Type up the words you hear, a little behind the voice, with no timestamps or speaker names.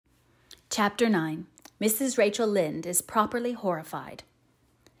Chapter 9. Mrs. Rachel Lynde is properly horrified.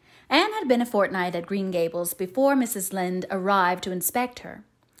 Anne had been a fortnight at Green Gables before Mrs. Lynde arrived to inspect her.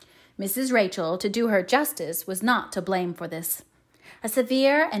 Mrs. Rachel, to do her justice, was not to blame for this. A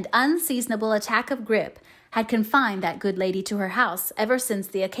severe and unseasonable attack of grippe had confined that good lady to her house ever since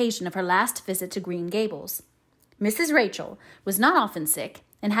the occasion of her last visit to Green Gables. Mrs. Rachel was not often sick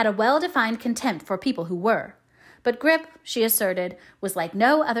and had a well-defined contempt for people who were. But grippe, she asserted, was like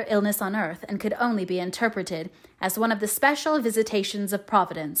no other illness on earth and could only be interpreted as one of the special visitations of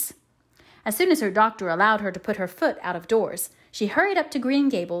Providence. As soon as her doctor allowed her to put her foot out of doors, she hurried up to Green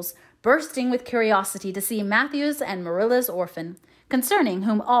Gables, bursting with curiosity to see Matthew's and Marilla's orphan, concerning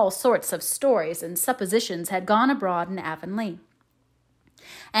whom all sorts of stories and suppositions had gone abroad in Avonlea.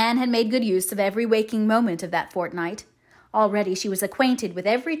 Anne had made good use of every waking moment of that fortnight. Already she was acquainted with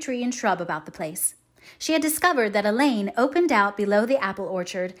every tree and shrub about the place. She had discovered that a lane opened out below the apple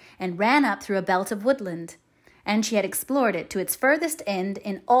orchard and ran up through a belt of woodland, and she had explored it to its furthest end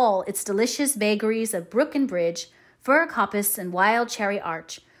in all its delicious vagaries of brook and bridge, fir coppice and wild cherry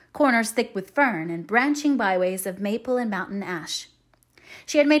arch, corners thick with fern and branching byways of maple and mountain ash.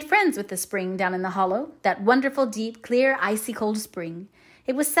 She had made friends with the spring down in the hollow, that wonderful deep, clear, icy-cold spring.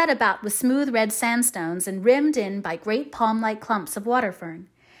 It was set about with smooth red sandstones and rimmed in by great palm-like clumps of water fern,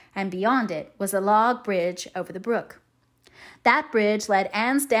 and beyond it was a log bridge over the brook. That bridge led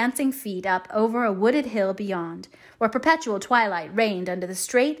Anne's dancing feet up over a wooded hill beyond, where perpetual twilight reigned under the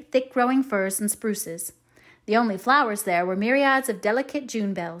straight, thick-growing firs and spruces. The only flowers there were myriads of delicate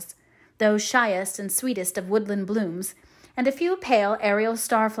June bells, those shyest and sweetest of woodland blooms, and a few pale aerial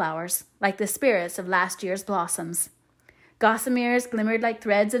starflowers, like the spirits of last year's blossoms. Gossameres glimmered like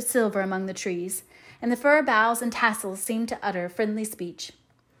threads of silver among the trees, and the fir boughs and tassels seemed to utter friendly speech.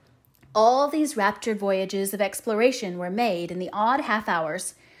 All these raptured voyages of exploration were made in the odd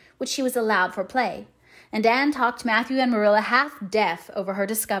half-hours which she was allowed for play, and Anne talked Matthew and Marilla half-deaf over her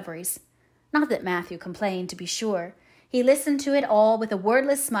discoveries. Not that Matthew complained, to be sure. He listened to it all with a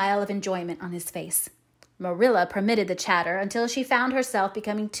wordless smile of enjoyment on his face. Marilla permitted the chatter until she found herself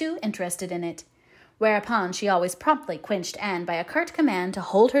becoming too interested in it, whereupon she always promptly quenched Anne by a curt command to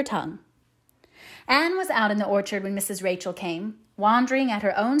hold her tongue. Anne was out in the orchard when Mrs. Rachel came, wandering at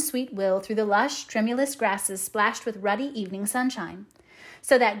her own sweet will through the lush, tremulous grasses splashed with ruddy evening sunshine.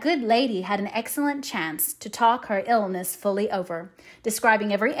 So that good lady had an excellent chance to talk her illness fully over,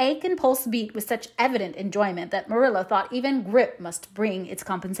 describing every ache and pulse beat with such evident enjoyment that Marilla thought even grippe must bring its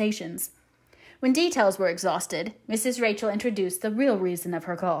compensations. When details were exhausted, Mrs. Rachel introduced the real reason of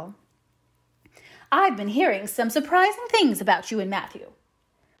her call. "I've been hearing some surprising things about you and Matthew."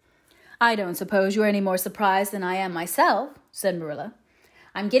 "I don't suppose you're any more surprised than I am myself," said Marilla.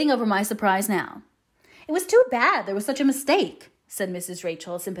 "I'm getting over my surprise now." "It was too bad there was such a mistake," said Mrs.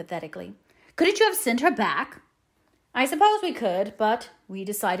 Rachel sympathetically. "Couldn't you have sent her back?" "I suppose we could, but we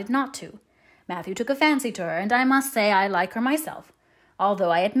decided not to. Matthew took a fancy to her, and I must say I like her myself,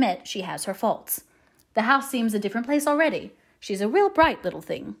 although I admit she has her faults. The house seems a different place already. She's a real bright little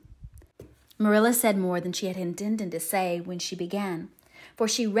thing." Marilla said more than she had intended to say when she began, for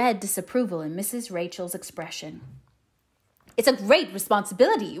she read disapproval in Mrs. Rachel's expression. "It's a great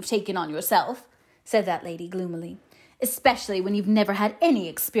responsibility you've taken on yourself," said that lady gloomily, "especially when you've never had any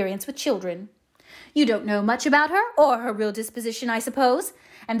experience with children. You don't know much about her or her real disposition, I suppose,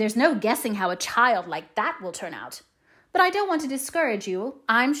 and there's no guessing how a child like that will turn out. But I don't want to discourage you,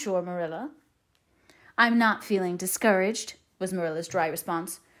 I'm sure, Marilla." "I'm not feeling discouraged," was Marilla's dry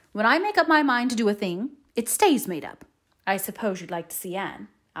response. "When I make up my mind to do a thing, it stays made up. I suppose you'd like to see Anne.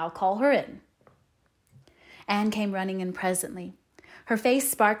 I'll call her in." Anne came running in presently, her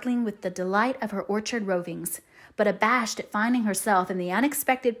face sparkling with the delight of her orchard rovings, but abashed at finding herself in the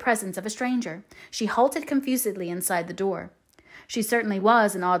unexpected presence of a stranger. She halted confusedly inside the door. She certainly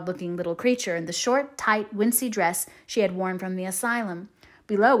was an odd-looking little creature in the short, tight, wincey dress she had worn from the asylum,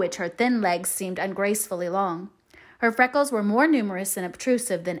 below which her thin legs seemed ungracefully long. Her freckles were more numerous and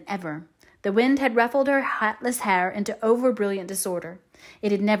obtrusive than ever. The wind had ruffled her hatless hair into over-brilliant disorder.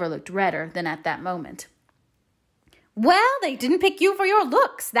 It had never looked redder than at that moment. "Well, they didn't pick you for your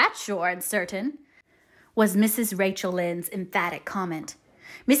looks, that's sure and certain," was Mrs. Rachel Lynde's emphatic comment.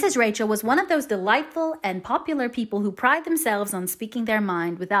 Mrs. Rachel was one of those delightful and popular people who pride themselves on speaking their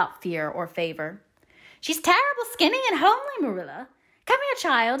mind without fear or favor. "She's terrible skinny and homely, Marilla. Come here,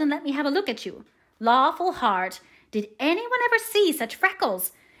 child, and let me have a look at you. Lawful heart, did anyone ever see such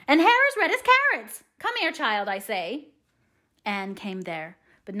freckles? And hair as red as carrots. Come here, child, I say." Anne came there,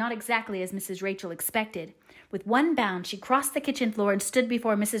 but not exactly as Mrs. Rachel expected. With one bound, she crossed the kitchen floor and stood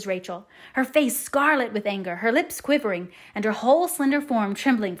before Mrs. Rachel, her face scarlet with anger, her lips quivering, and her whole slender form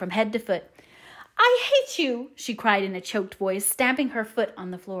trembling from head to foot. "I hate you," she cried in a choked voice, stamping her foot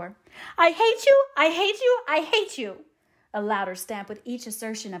on the floor. "I hate you, I hate you, I hate you." A louder stamp with each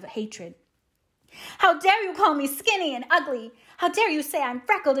assertion of hatred. "How dare you call me skinny and ugly? How dare you say I'm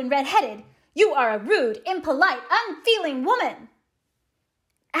freckled and red-headed? You are a rude, impolite, unfeeling woman."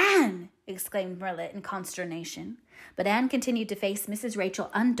 "Anne!" exclaimed Marilla in consternation. But Anne continued to face Mrs. Rachel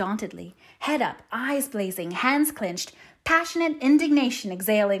undauntedly, head up, eyes blazing, hands clenched, passionate indignation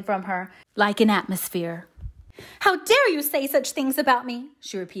exhaling from her like an atmosphere. "How dare you say such things about me?"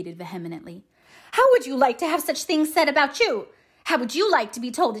 she repeated vehemently. "How would you like to have such things said about you? How would you like to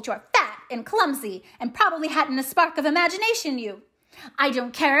be told that you're fat and clumsy and probably hadn't a spark of imagination in you? I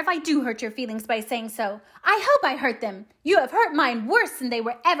don't care if I do hurt your feelings by saying so. I hope I hurt them. You have hurt mine worse than they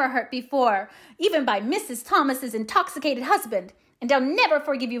were ever hurt before, even by Mrs. Thomas's intoxicated husband, and I'll never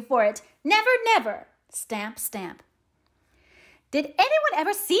forgive you for it. Never, never." Stamp, stamp. "Did anyone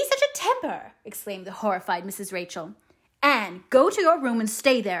ever see such a temper?" exclaimed the horrified Mrs. Rachel. "Anne, go to your room and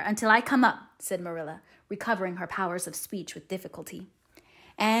stay there until I come up," said Marilla, recovering her powers of speech with difficulty.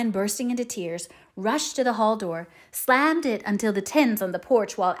 Anne, bursting into tears, rushed to the hall door, slammed it until the tins on the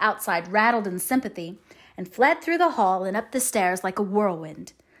porch wall outside rattled in sympathy, and fled through the hall and up the stairs like a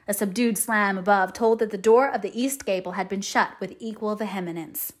whirlwind. A subdued slam above told that the door of the east gable had been shut with equal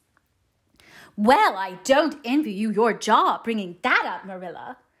vehemence. "Well, I don't envy you your job bringing that up,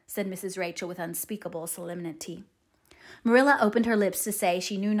 Marilla," said Mrs. Rachel with unspeakable solemnity. Marilla opened her lips to say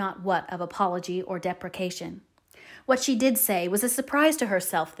she knew not what of apology or deprecation. What she did say was a surprise to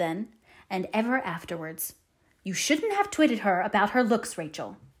herself then, and ever afterwards. "You shouldn't have twitted her about her looks,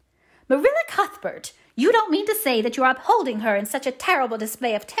 Rachel." "Marilla Cuthbert, you don't mean to say that you're upholding her in such a terrible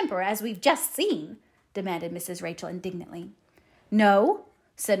display of temper as we've just seen?" demanded Mrs. Rachel indignantly. "No,"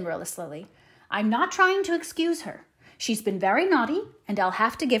 said Marilla slowly. "I'm not trying to excuse her. She's been very naughty, and I'll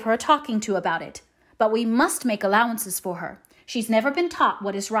have to give her a talking to about it. But we must make allowances for her. She's never been taught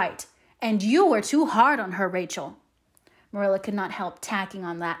what is right. And you were too hard on her, Rachel." Marilla could not help tacking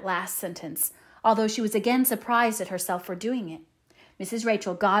on that last sentence, although she was again surprised at herself for doing it. Mrs.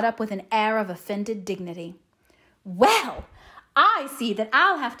 Rachel got up with an air of offended dignity. "Well, I see that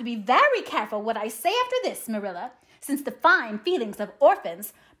I'll have to be very careful what I say after this, Marilla, since the fine feelings of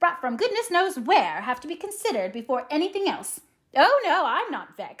orphans, brought from goodness knows where, have to be considered before anything else. Oh, no, I'm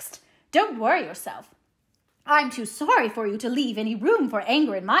not vexed. Don't worry yourself. I'm too sorry for you to leave any room for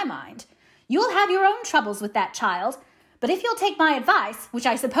anger in my mind. You'll have your own troubles with that child, but if you'll take my advice, which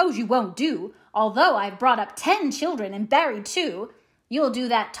I suppose you won't do, although I've brought up 10 children and buried 2, you'll do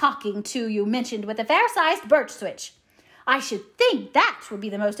that talking to you mentioned with a fair-sized birch switch. I should think that would be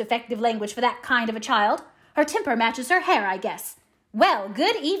the most effective language for that kind of a child. Her temper matches her hair, I guess. Well,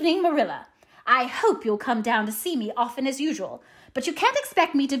 good evening, Marilla. I hope you'll come down to see me often as usual, but you can't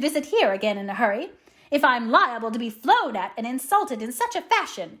expect me to visit here again in a hurry. If I'm liable to be flown at and insulted in such a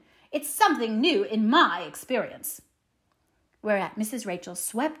fashion, it's something new in my experience." Whereat Mrs. Rachel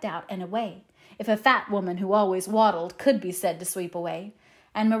swept out and away, if a fat woman who always waddled could be said to sweep away,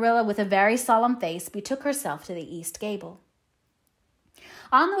 and Marilla, with a very solemn face, betook herself to the east gable.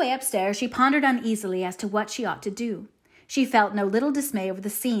 On the way upstairs, she pondered uneasily as to what she ought to do. She felt no little dismay over the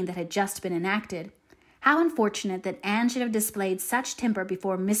scene that had just been enacted. How unfortunate that Anne should have displayed such temper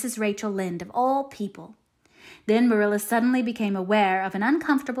before Mrs. Rachel Lynde, of all people. Then Marilla suddenly became aware of an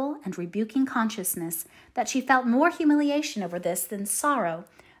uncomfortable and rebuking consciousness that she felt more humiliation over this than sorrow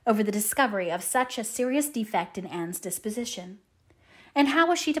over the discovery of such a serious defect in Anne's disposition. And how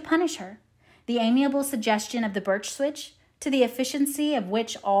was she to punish her? The amiable suggestion of the birch switch, to the efficiency of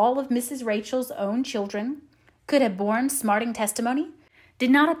which all of Mrs. Rachel's own children could have borne smarting testimony,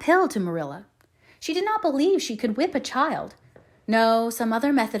 did not appeal to Marilla. She did not believe she could whip a child. No, some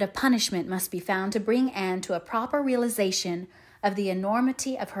other method of punishment must be found to bring Anne to a proper realization of the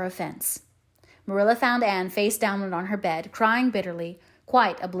enormity of her offense. Marilla found Anne face downward on her bed, crying bitterly,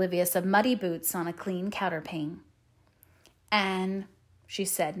 quite oblivious of muddy boots on a clean counterpane. "Anne," she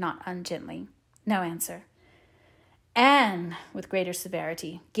said, not ungently. No answer. "Anne," with greater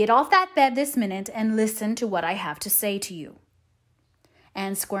severity, "get off that bed this minute and listen to what I have to say to you."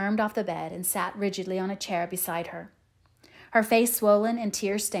 Anne squirmed off the bed and sat rigidly on a chair beside her, her face swollen and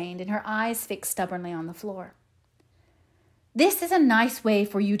tear-stained and her eyes fixed stubbornly on the floor. "This is a nice way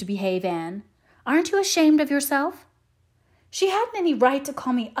for you to behave, Anne. Aren't you ashamed of yourself?" "She hadn't any right to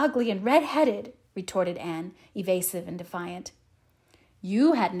call me ugly and red-headed," retorted Anne, evasive and defiant.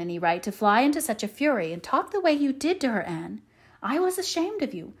 "You hadn't any right to fly into such a fury and talk the way you did to her, Anne. I was ashamed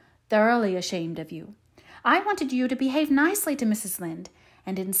of you, thoroughly ashamed of you. I wanted you to behave nicely to Mrs. Lynde,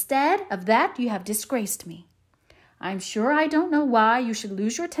 and instead of that you have disgraced me. I'm sure I don't know why you should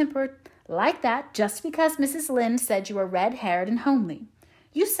lose your temper like that just because Mrs. Lynde said you were red-haired and homely.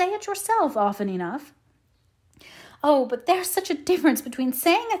 You say it yourself often enough." "Oh, but there's such a difference between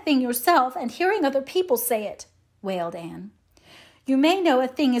saying a thing yourself and hearing other people say it," wailed Anne. "You may know a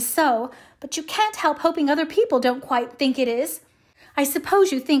thing is so, but you can't help hoping other people don't quite think it is. I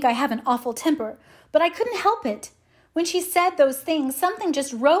suppose you think I have an awful temper, but I couldn't help it. When she said those things, something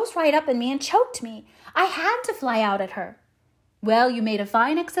just rose right up in me and choked me. I had to fly out at her." "Well, you made a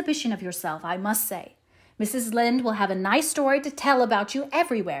fine exhibition of yourself, I must say. Mrs. Lynde will have a nice story to tell about you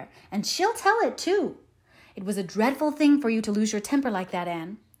everywhere, and she'll tell it too. It was a dreadful thing for you to lose your temper like that,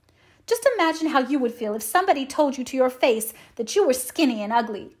 Anne. Just imagine how you would feel if somebody told you to your face that you were skinny and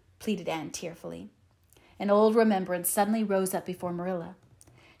ugly," pleaded Anne tearfully. An old remembrance suddenly rose up before Marilla.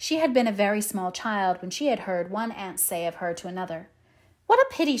 She had been a very small child when she had heard one aunt say of her to another, "What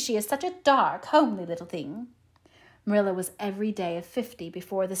a pity she is such a dark, homely little thing." Marilla was every day of 50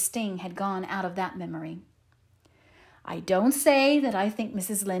 before the sting had gone out of that memory. "I don't say that I think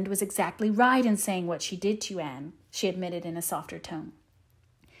Mrs. Lynde was exactly right in saying what she did to you, Anne," she admitted in a softer tone.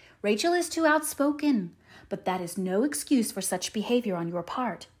 "Rachel is too outspoken, but that is no excuse for such behavior on your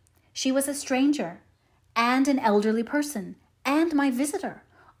part. She was a stranger, and an elderly person, and my visitor.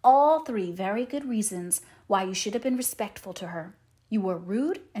 All 3 very good reasons why you should have been respectful to her. You were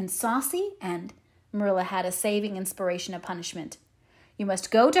rude and saucy, and—" Marilla had a saving inspiration of punishment. "You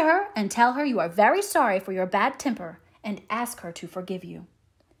must go to her and tell her you are very sorry for your bad temper and ask her to forgive you."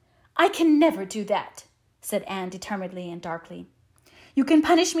 "I can never do that," said Anne determinedly and darkly. "You can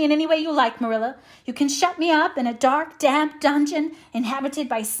punish me in any way you like, Marilla. You can shut me up in a dark, damp dungeon inhabited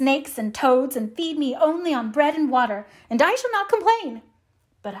by snakes and toads and feed me only on bread and water, and I shall not complain.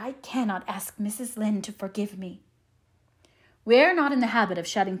 But I cannot ask Mrs. Lynde to forgive me." "We're not in the habit of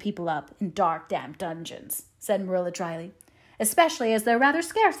shutting people up in dark, damp dungeons," said Marilla dryly, "especially as they're rather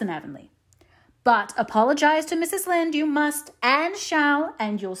scarce in Avonlea. But apologize to Mrs. Lynde you must and shall,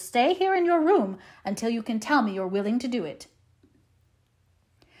 and you'll stay here in your room until you can tell me you're willing to do it."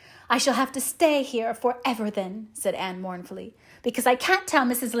 "I shall have to stay here forever then," said Anne mournfully, "because I can't tell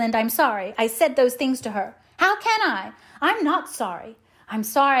Mrs. Lynde I'm sorry I said those things to her. How can I? I'm not sorry. I'm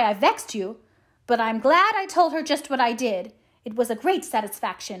sorry I vexed you, but I'm glad I told her just what I did. It was a great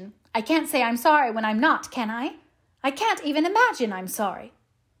satisfaction. I can't say I'm sorry when I'm not, can I? I can't even imagine I'm sorry."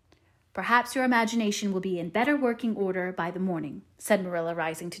 "Perhaps your imagination will be in better working order by the morning," said Marilla,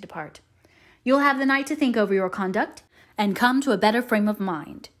 rising to depart. "You'll have the night to think over your conduct and come to a better frame of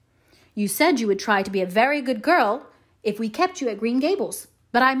mind. You said you would try to be a very good girl if we kept you at Green Gables,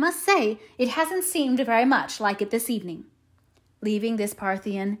 but I must say it hasn't seemed very much like it this evening." Leaving this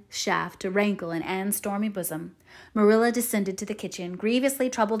Parthian shaft to rankle in Anne's stormy bosom, Marilla descended to the kitchen,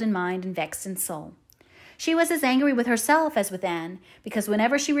 grievously troubled in mind and vexed in soul. She was as angry with herself as with Anne, because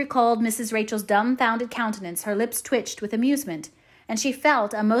whenever she recalled Mrs. Rachel's dumbfounded countenance, her lips twitched with amusement, and she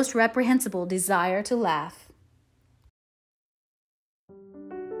felt a most reprehensible desire to laugh.